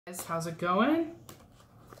How's it going?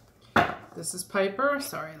 This is Piper.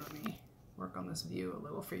 Sorry, let me work on this view a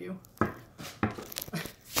little for you.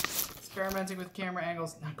 Experimenting with camera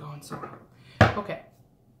angles, not going so well. Okay,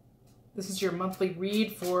 this is your monthly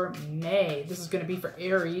read for May. This is going to be for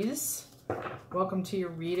Aries. Welcome to your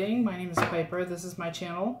reading. My name is Piper. This is my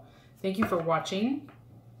channel. Thank you for watching.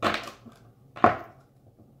 I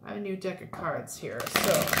have a new deck of cards here,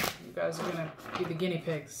 so you guys are going to be the guinea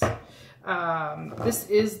pigs. This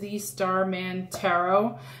is the Starman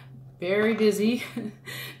Tarot. Very busy.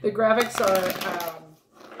 The graphics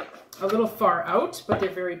are a little far out, but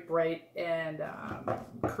they're very bright and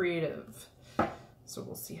creative. So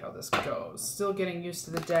we'll see how this goes. Still getting used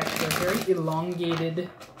to the deck. They're very elongated,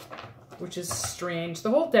 which is strange.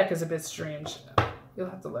 The whole deck is a bit strange. You'll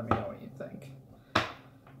have to let me know what you think.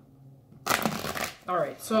 All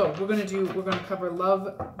right, so we're gonna cover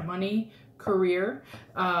love, money, career.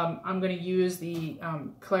 I'm gonna use the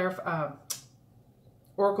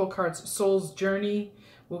Oracle cards, Soul's Journey.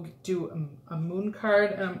 We'll do a moon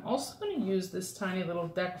card, and I'm also going to use this tiny little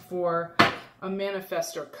deck for a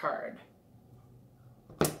manifestor card.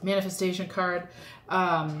 Manifestation card.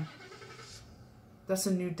 That's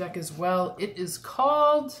a new deck as well. It is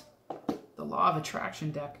called the Law of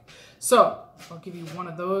Attraction deck. So I'll give you one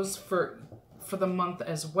of those for the month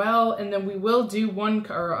as well, and then we will do one,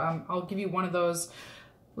 or I'll give you one of those.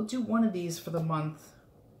 We'll do one of these for the month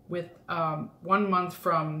with 1 month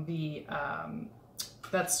from the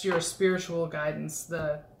that's your spiritual guidance,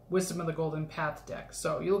 the Wisdom of the Golden Path deck.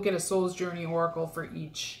 So you'll get a Soul's Journey Oracle for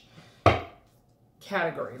each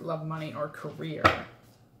category, love, money, or career.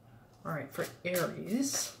 All right, for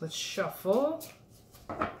Aries, let's shuffle.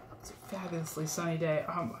 It's a fabulously sunny day.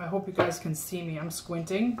 I hope you guys can see me. I'm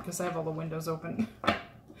squinting because I have all the windows open. But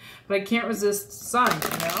I can't resist sun,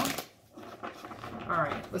 you know? All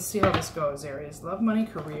right, let's see how this goes, Aries. Love, money,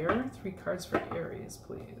 career. 3 cards for Aries,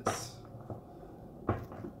 please.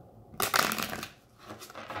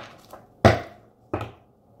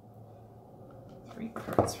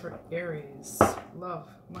 Cards for Aries. Love,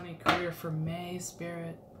 money, career for May,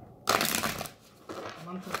 Spirit.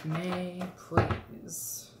 Month of May,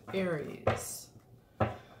 please. Aries. All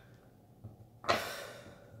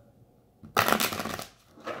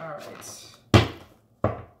right.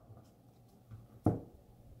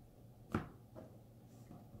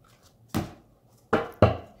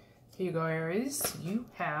 Here you go, Aries. You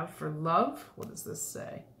have for love, what does this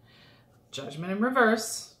say? Judgment in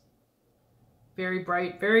reverse. Very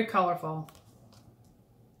bright, very colorful.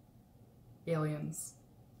 Aliens.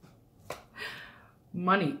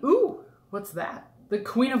 Money. Ooh, what's that? The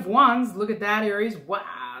Queen of Wands. Look at that, Aries.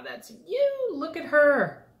 Wow, that's you. Look at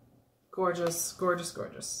her. Gorgeous, gorgeous,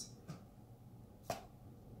 gorgeous.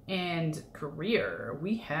 And career.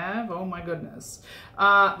 We have, oh my goodness.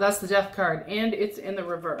 That's the Death card, and it's in the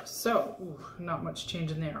reverse. So, ooh, not much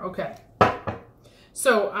change in there. Okay.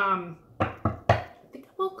 So,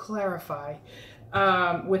 we'll clarify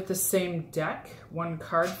with the same deck, 1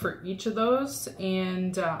 card for each of those,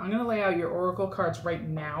 and I'm going to lay out your Oracle cards right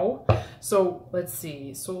now. So let's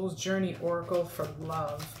see, Soul's Journey Oracle for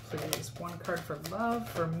love, please. 1 card for love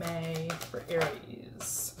for May, for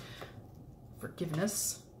Aries.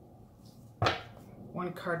 Forgiveness.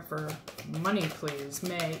 1 card for money, please.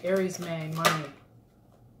 May, Aries, May, money.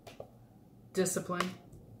 Discipline.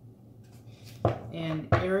 And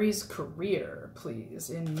Aries career,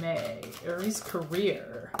 please, in May. Aries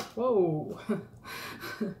career. Whoa.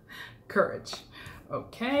 Courage.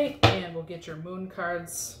 Okay, and we'll get your moon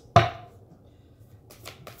cards.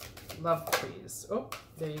 Love, please. Oh,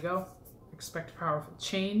 there you go. Expect powerful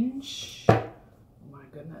change. Oh my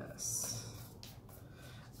goodness.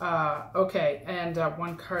 Okay, and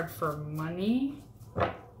 1 card for money.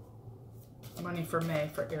 Money for May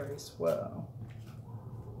for Aries. Whoa.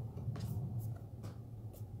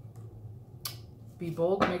 Be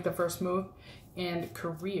bold, make the first move, and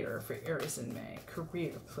career for Aries in May.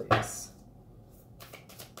 Career, please.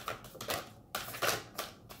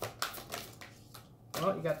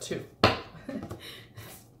 Well, you got 2.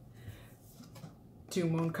 2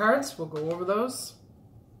 moon cards. We'll go over those.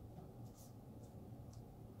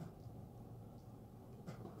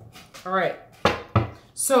 All right.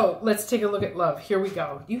 So let's take a look at love. Here we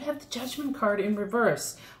go. You have the Judgment card in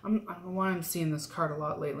reverse. I don't know why I'm seeing this card a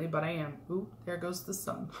lot lately, but I am. Ooh, there goes the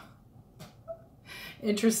sun.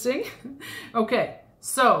 Interesting. Okay,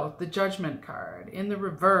 so the Judgment card in the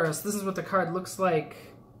reverse. This is what the card looks like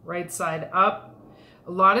right side up.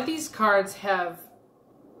 A lot of these cards have,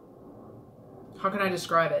 how can I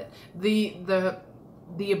describe it?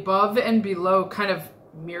 The above and below kind of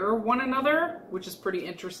mirror one another, which is pretty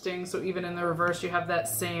interesting. So even in the reverse, you have that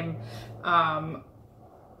same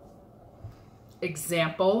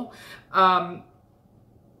example.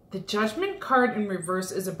 The Judgment card in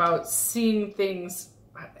reverse is about seeing things.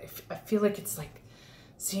 I feel like it's like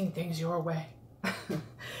seeing things your way.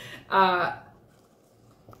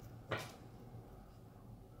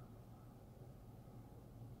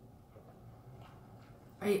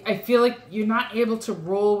 I feel like you're not able to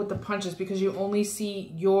roll with the punches because you only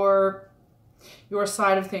see your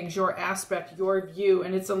side of things, your aspect, your view,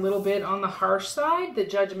 and it's a little bit on the harsh side, the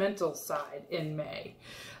judgmental side in May.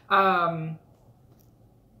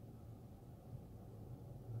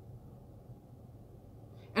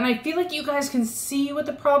 And I feel like you guys can see what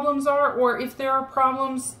the problems are, or if there are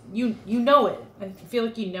problems, you know it. I feel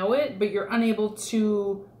like you know it, but you're unable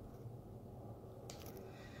to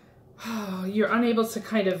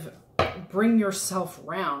kind of bring yourself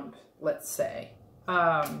round, let's say.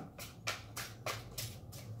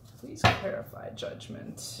 Please clarify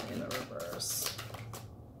Judgment in the reverse.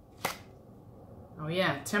 Oh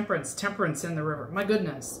yeah, Temperance in the reverse. My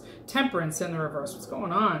goodness, Temperance in the reverse. What's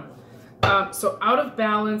going on? So out of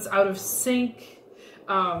balance, out of sync.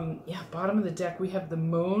 Yeah, bottom of the deck, we have the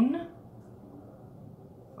Moon.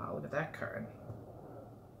 Wow, look at that card.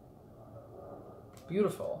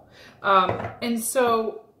 Beautiful. And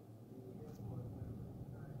so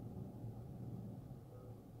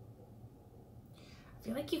I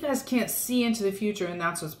feel like you guys can't see into the future, and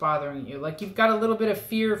that's what's bothering you. Like you've got a little bit of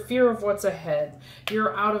fear of what's ahead.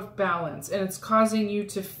 You're out of balance, and it's causing you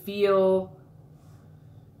to feel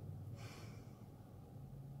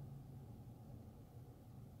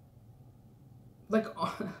like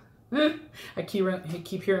I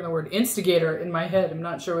keep hearing the word instigator in my head. I'm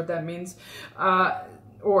not sure what that means.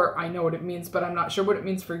 Or I know what it means, but I'm not sure what it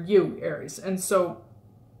means for you, Aries. And so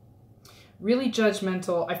really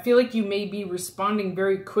judgmental. I feel like you may be responding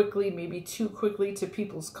very quickly, maybe too quickly to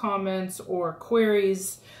people's comments or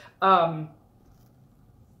queries. Like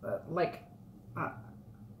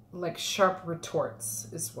sharp retorts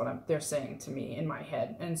is what they're saying to me in my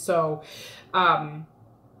head. And so,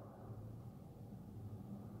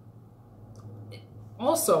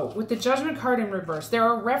 also, with the Judgment card in reverse, there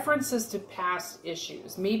are references to past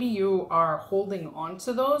issues. Maybe you are holding on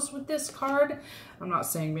to those with this card. I'm not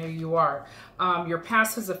saying maybe you are. Your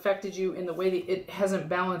past has affected you in the way that it hasn't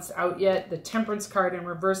balanced out yet. The Temperance card in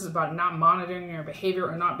reverse is about not monitoring your behavior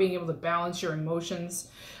or not being able to balance your emotions.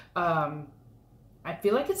 I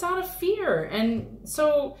feel like it's out of fear. And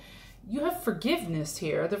so you have forgiveness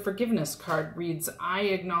here. The Forgiveness card reads, I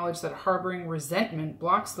acknowledge that harboring resentment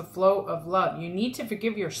blocks the flow of love. You need to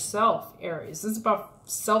forgive yourself, Aries. This is about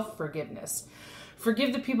self-forgiveness.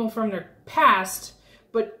 Forgive the people from their past,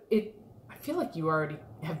 but I feel like you already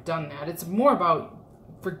have done that. It's more about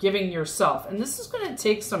forgiving yourself. And this is going to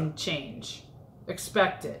take some change.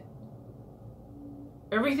 Expect it.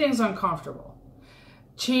 Everything's uncomfortable.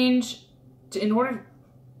 Change in order...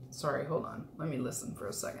 Sorry, hold on. Let me listen for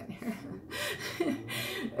a second here.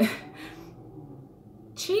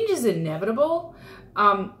 Change is inevitable,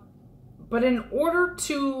 but in order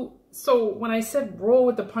to... So when I said roll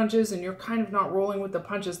with the punches and you're kind of not rolling with the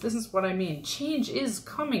punches, this is what I mean. Change is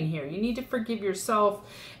coming here. You need to forgive yourself,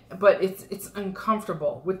 but it's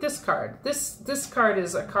uncomfortable. With this card, this card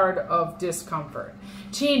is a card of discomfort.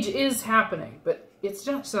 Change is happening, but it's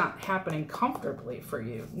just not happening comfortably for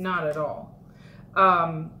you. Not at all.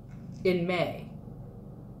 In May.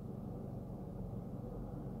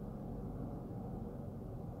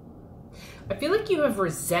 I feel like you have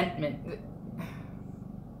resentment.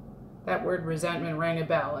 That word resentment rang a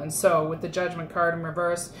bell. And so with the Judgment card in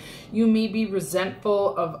reverse, you may be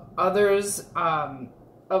resentful of others'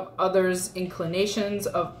 inclinations,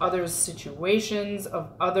 of others' situations,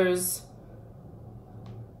 of others'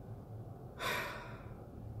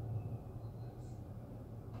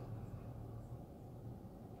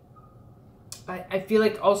 I feel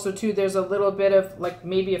like also too there's a little bit of like,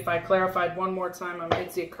 maybe if I clarified one more time, I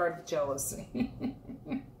might see a card of jealousy.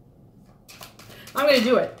 I'm gonna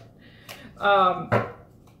do it.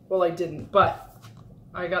 Well, I didn't, but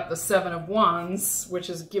I got the 7 of Wands, which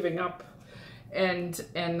is giving up, and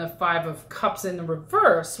the 5 of Cups in the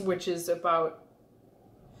reverse, which is about,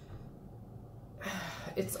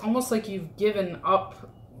 it's almost like you've given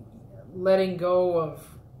up letting go of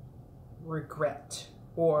regret,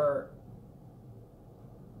 or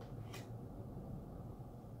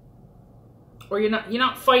you're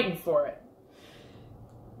not fighting for it.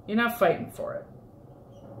 You're not fighting for it.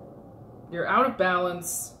 You're out of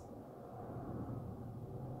balance.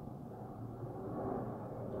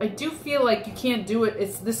 I do feel like you can't do it.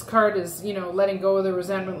 This card is, you know, letting go of the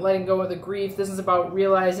resentment, letting go of the grief. This is about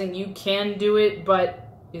realizing you can do it, but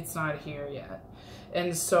it's not here yet.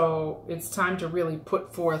 And so it's time to really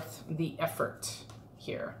put forth the effort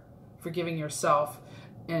here, forgiving yourself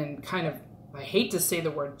and kind of, I hate to say the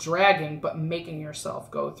word dragging, but making yourself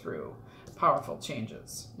go through powerful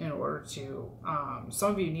changes in order to,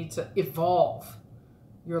 some of you need to evolve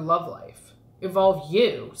your love life. Evolve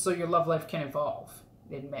you so your love life can evolve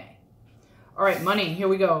in May. All right, money, here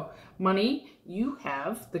we go. Money, you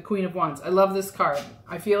have the Queen of Wands. I love this card.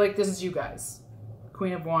 I feel like this is you guys.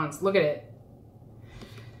 Queen of Wands, look at it.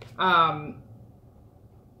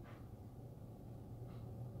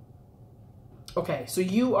 Okay, so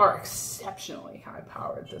you are exceptionally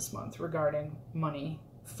high-powered this month regarding money,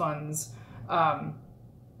 funds.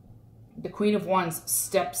 The Queen of Wands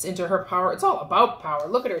steps into her power. It's all about power.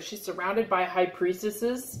 Look at her. She's surrounded by high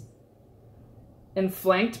priestesses and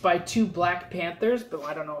flanked by 2 black panthers. But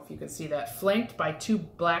I don't know if you can see that. Flanked by 2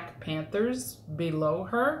 black panthers below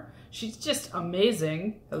her. She's just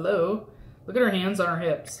amazing. Hello. Look at her hands on her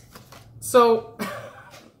hips. So,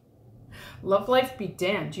 love life be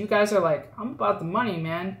damned. You guys are like, I'm about the money,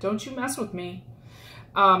 man. Don't you mess with me.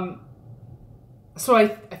 So I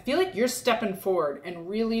feel like you're stepping forward and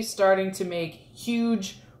really starting to make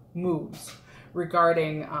huge moves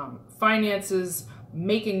regarding finances,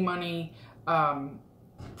 making money,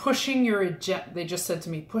 pushing your agenda. They just said to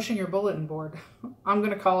me, pushing your bulletin board. I'm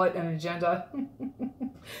going to call it an agenda.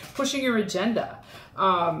 Pushing your agenda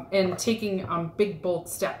and taking big, bold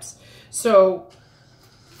steps. So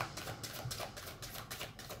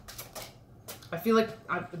I feel like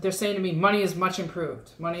they're saying to me, money is much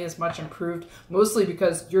improved. Money is much improved, mostly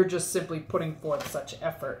because you're just simply putting forth such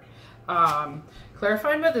effort.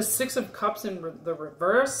 Clarified by the 6 of Cups in the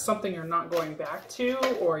reverse, something you're not going back to,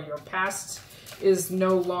 or your past is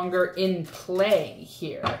no longer in play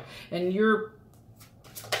here. And you're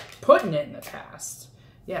putting it in the past.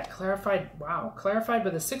 Yeah, clarified, wow. Clarified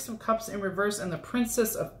by the 6 of Cups in reverse and the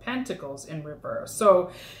Princess of Pentacles in reverse.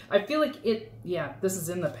 So I feel like this is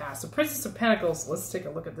in the past. The Princess of Pentacles, let's take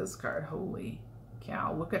a look at this card. Holy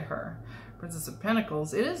cow, look at her. Princess of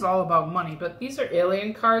Pentacles, it is all about money, but these are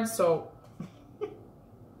alien cards, so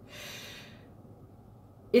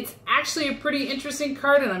it's actually a pretty interesting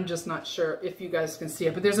card, and I'm just not sure if you guys can see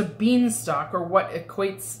it, but there's a beanstalk, or what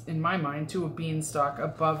equates, in my mind, to a beanstalk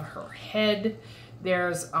above her head.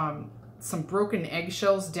 There's some broken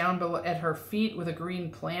eggshells down below at her feet with a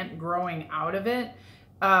green plant growing out of it.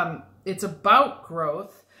 It's about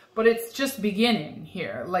growth, but it's just beginning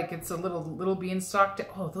here. Like it's a little beanstalk.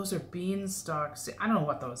 Oh, those are beanstalks. I don't know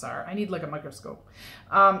what those are. I need like a microscope.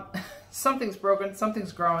 Something's broken,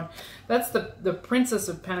 something's growing. That's the Princess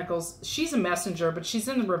of Pentacles. She's a messenger, but she's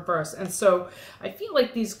in the reverse. And so I feel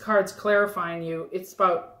like these cards clarifying you, it's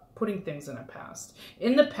about putting things in the past.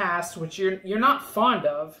 In the past, which you're not fond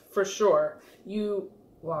of, for sure, you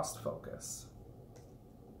lost focus.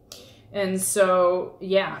 And so,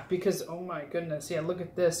 yeah, because, oh my goodness, yeah, look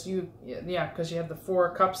at this. Because you have the 4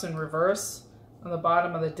 of Cups in reverse on the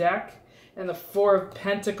bottom of the deck, and the 4 of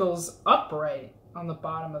Pentacles upright on the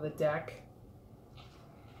bottom of the deck.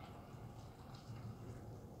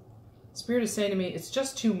 Spirit is saying to me, it's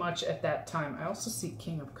just too much at that time. I also see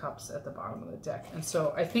King of Cups at the bottom of the deck. And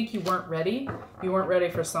so I think you weren't ready. You weren't ready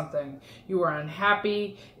for something. You were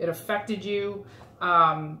unhappy. It affected you.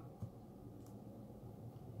 And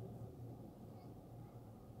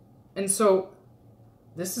so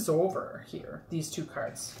this is over here, these 2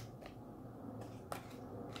 cards.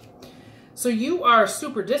 So you are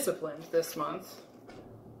super disciplined this month.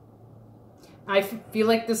 I feel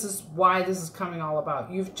like this is why this is coming all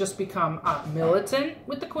about. You've just become militant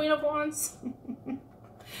with the Queen of Wands.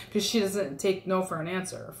 Because she doesn't take no for an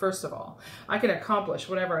answer, first of all. I can accomplish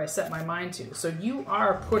whatever I set my mind to. So you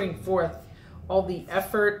are putting forth all the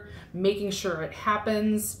effort, making sure it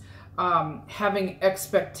happens, having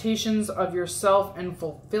expectations of yourself and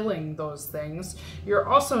fulfilling those things. You're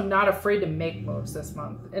also not afraid to make moves this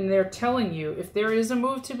month. And they're telling you, if there is a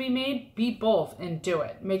move to be made, be bold and do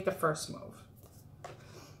it. Make the first move.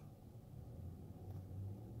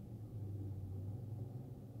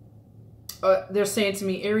 They're saying to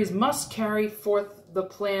me, Aries must carry forth the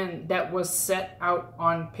plan that was set out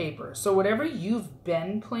on paper. So whatever you've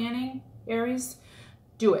been planning, Aries,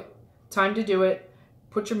 do it. Time to do it.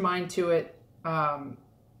 Put your mind to it, and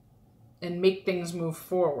make things move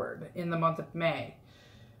forward in the month of May.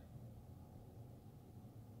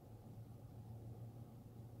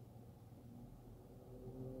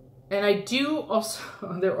 And I do also,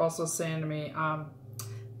 they're also saying to me, might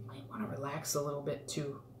want to relax a little bit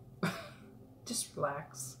too. just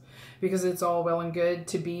relax, because it's all well and good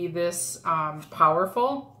to be this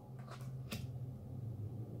powerful.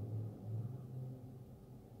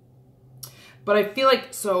 But I feel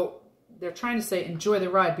like, so they're trying to say enjoy the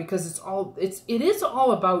ride, because it is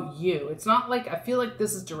all about you. It's not like, I feel like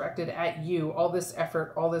this is directed at you, all this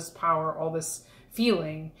effort, all this power, all this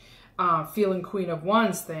feeling Queen of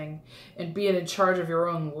Wands thing, and being in charge of your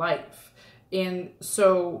own life. And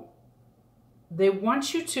so they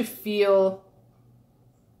want you to feel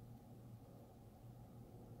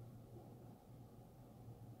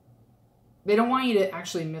they don't want you to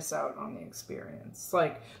actually miss out on the experience.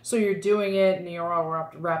 Like, so you're doing it and you're all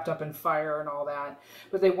wrapped up in fire and all that,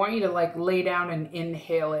 but they want you to like lay down and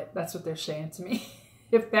inhale it. That's what they're saying to me.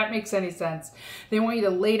 If that makes any sense. They want you to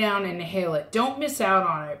lay down and inhale it. Don't miss out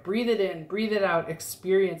on it. Breathe it in, breathe it out,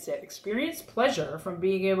 experience it. Experience pleasure from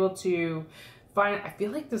being able to find, I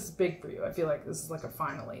feel like this is big for you. I feel like this is like a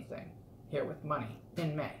finally thing here with money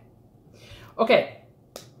in May. Okay,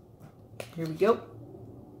 here we go.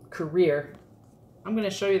 Career. I'm going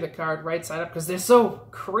to show you the card right side up because they're so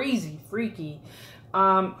crazy freaky.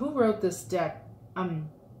 Who wrote this deck?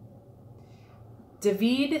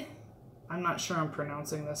 David, I'm not sure I'm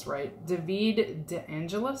pronouncing this right. David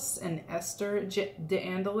DeAngelis and Esther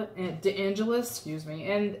DeAngelis, excuse me.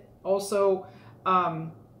 And also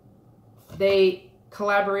they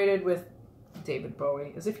collaborated with David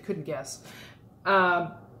Bowie, as if you couldn't guess.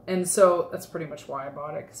 And so that's pretty much why I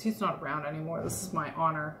bought it, because he's not around anymore. This is my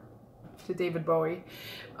honor to David Bowie.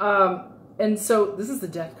 And so this is the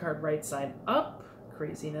death card right side up.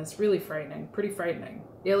 Craziness, really frightening, pretty frightening.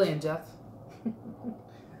 Alien death.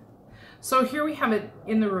 So here we have it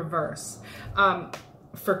in the reverse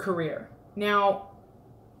for career. Now,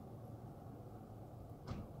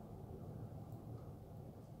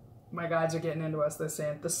 my guides are getting into us. They're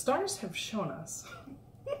saying, the stars have shown us.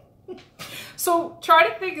 So try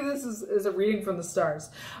to think of this as a reading from the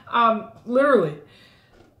stars. Literally.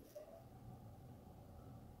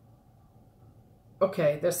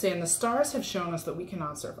 Okay, they're saying the stars have shown us that we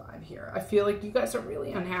cannot survive here. I feel like you guys are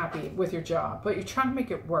really unhappy with your job, but you're trying to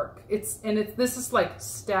make it work. This is like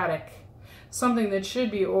static. Something that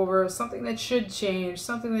should be over, something that should change,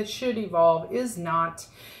 something that should evolve is not.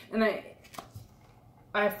 And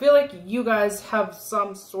I feel like you guys have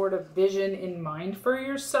some sort of vision in mind for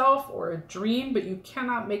yourself or a dream, but you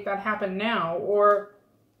cannot make that happen now, or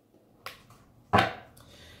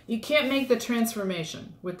you can't make the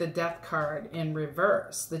transformation with the death card in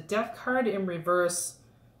reverse. The death card in reverse,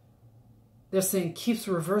 they're saying, keeps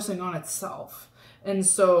reversing on itself. And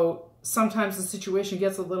so sometimes the situation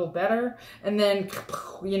gets a little better, and then,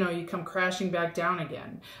 you know, you come crashing back down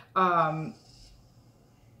again.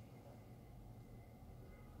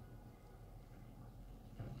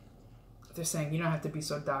 They're saying, you don't have to be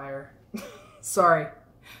so dire. Sorry.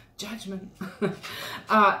 Judgment.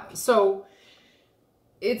 So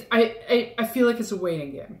I feel like it's a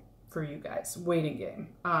waiting game for you guys. Waiting game.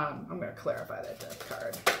 I'm going to clarify that death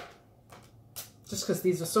card. Just because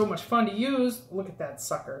these are so much fun to use. Look at that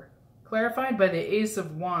sucker. Clarified by the Ace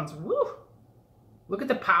of Wands. Woo! Look at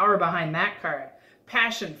the power behind that card.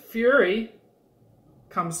 Passion, fury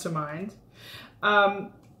comes to mind.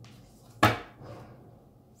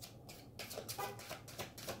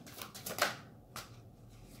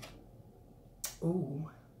 Ooh,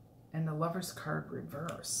 and the Lover's card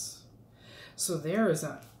reverse. So there is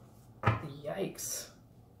a, yikes.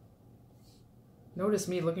 Notice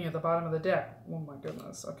me looking at the bottom of the deck. Oh my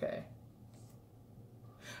goodness, okay.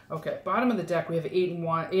 Okay, bottom of the deck, we have 8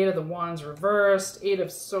 of the Wands reversed, 8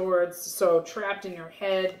 of Swords, so trapped in your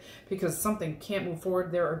head because something can't move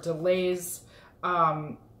forward. There are delays,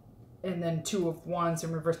 and then 2 of Wands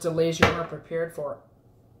in reverse, delays you weren't prepared for.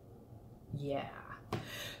 Yeah.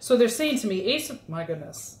 So they're saying to me, Ace of, my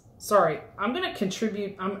goodness, sorry, I'm going to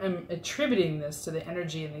contribute, I'm attributing this to the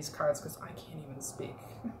energy in these cards because I can't even speak.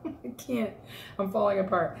 I can't, I'm falling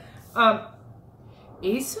apart.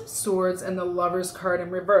 Ace of Swords and the Lover's card in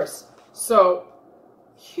reverse. So,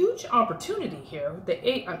 huge opportunity here.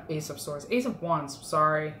 The Ace of Swords, Ace of Wands,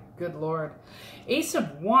 sorry, good Lord. Ace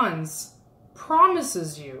of Wands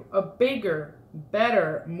promises you a bigger,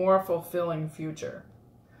 better, more fulfilling future.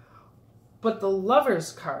 But the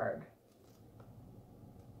Lover's card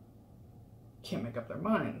can't make up their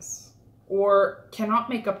minds or cannot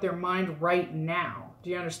make up their mind right now. Do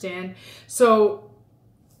you understand? So,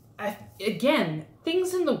 again,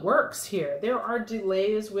 things in the works here. There are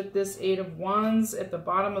delays with this 8 of Wands at the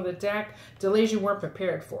bottom of the deck. Delays you weren't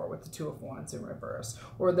prepared for with the 2 of Wands in reverse,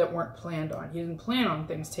 or that weren't planned on. You didn't plan on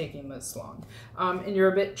things taking this long. And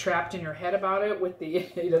you're a bit trapped in your head about it with the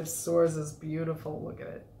 8 of Swords is beautiful. Look at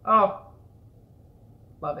it. Oh,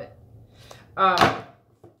 Love it.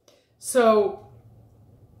 So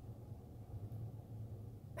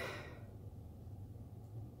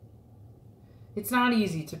it's not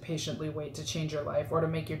easy to patiently wait to change your life or to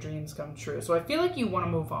make your dreams come true. So I feel like you want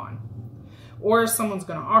to move on. Or someone's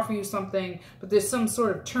going to offer you something, but there's some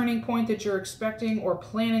sort of turning point that you're expecting or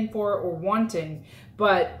planning for or wanting,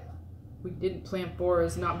 but we didn't plan for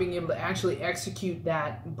is not being able to actually execute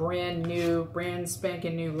that brand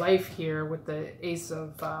spanking new life here with the Ace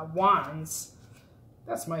of Wands.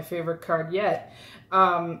 That's my favorite card yet.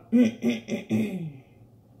 So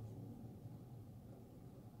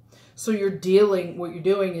what you're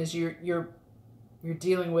doing is you're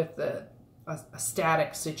dealing with a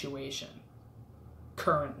static situation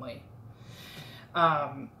currently.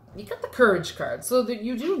 You got the Courage card, so that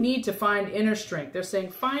you do need to find inner strength. They're saying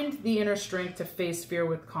find the inner strength to face fear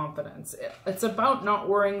with confidence. It's about not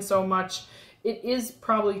worrying so much. It is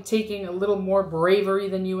probably taking a little more bravery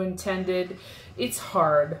than you intended. It's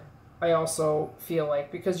hard, I also feel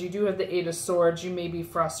like, because you do have the Eight of Swords. You may be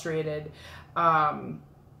frustrated.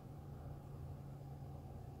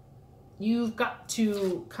 You've got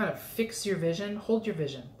to kind of fix your vision. Hold your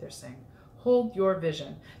vision, they're saying. Hold your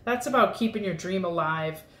vision. That's about keeping your dream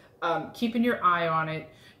alive, keeping your eye on it,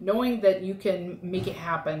 knowing that you can make it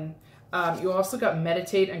happen. You also got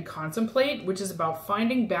meditate and contemplate, which is about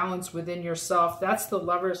finding balance within yourself. That's the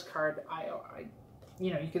Lover's card.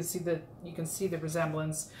 You know, you can see the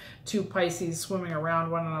resemblance to Pisces swimming around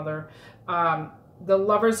one another. The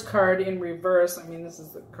Lover's card in reverse, I mean, this is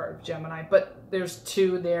the card of Gemini, but there's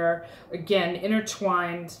two there. Again,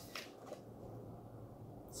 intertwined.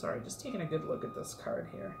 Sorry, just taking a good look at this card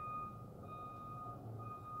here.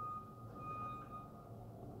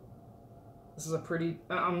 This is a pretty,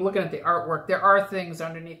 I'm looking at the artwork. There are things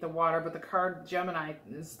underneath the water, but the card Gemini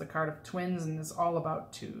is the card of twins and is all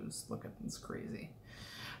about twos. Look at this, crazy.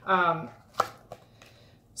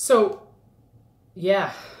 So,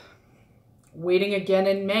 yeah. Waiting again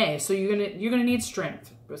in May. So you're gonna need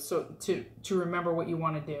strength. So to remember what you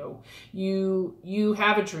want to do. You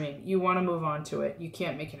have a dream. You want to move on to it. You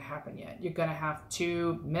can't make it happen yet. You're gonna have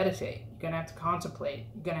to meditate. You're gonna have to contemplate.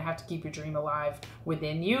 You're gonna have to keep your dream alive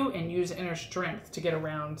within you and use inner strength to get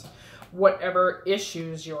around whatever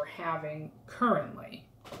issues you're having currently.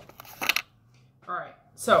 All right.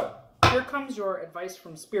 So here comes your advice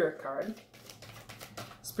from Spirit card.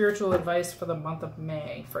 Spiritual advice for the month of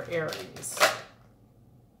May for Aries.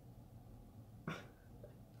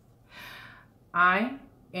 I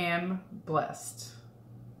am blessed.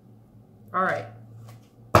 All right.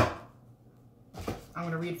 I'm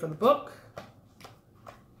going to read from the book.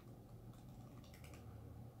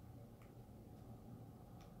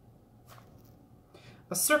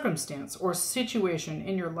 A circumstance or situation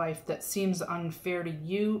in your life that seems unfair to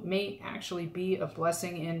you may actually be a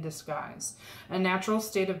blessing in disguise. A natural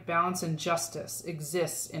state of balance and justice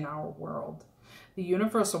exists in our world. The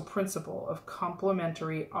universal principle of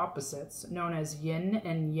complementary opposites, known as yin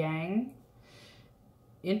and yang,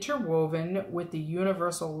 interwoven with the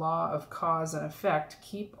universal law of cause and effect,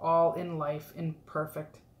 keep all in life in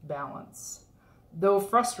perfect balance. Though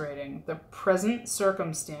frustrating, the present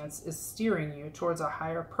circumstance is steering you towards a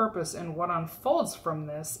higher purpose, and what unfolds from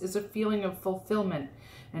this is a feeling of fulfillment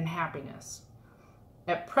and happiness.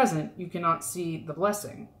 At present, you cannot see the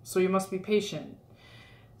blessing, so you must be patient.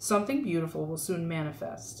 Something beautiful will soon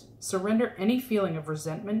manifest. Surrender any feeling of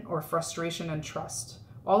resentment or frustration and trust.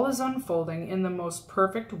 All is unfolding in the most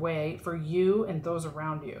perfect way for you and those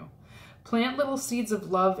around you. Plant little seeds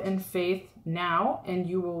of love and faith now, and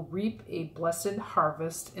you will reap a blessed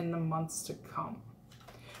harvest in the months to come.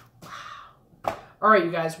 Wow. All right,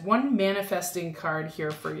 you guys, one manifesting card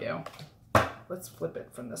here for you. Let's flip it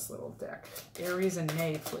from this little deck. Aries in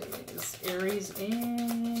May, please. Aries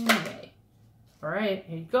in May. All right,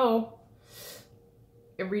 here you go.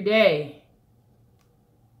 Every day,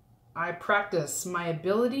 I practice my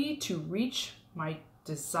ability to reach my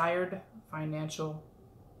desired financial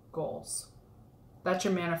goals. That's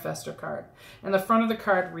your manifestor card. And the front of the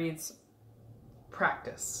card reads,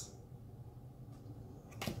 practice.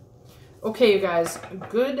 Okay, you guys,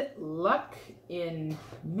 good luck in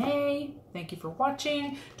May. Thank you for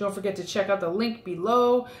watching. Don't forget to check out the link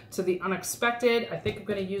below to the unexpected. I think I'm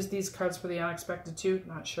going to use these cards for the unexpected too.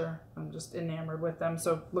 Not sure. I'm just enamored with them.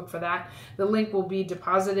 So look for that. The link will be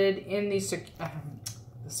deposited in the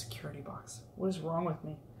security box. What is wrong with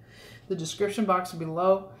me? The description box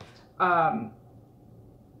below,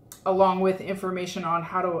 along with information on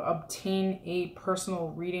how to obtain a personal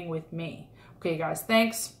reading with me. Okay, guys,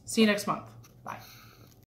 thanks. See you next month. Bye.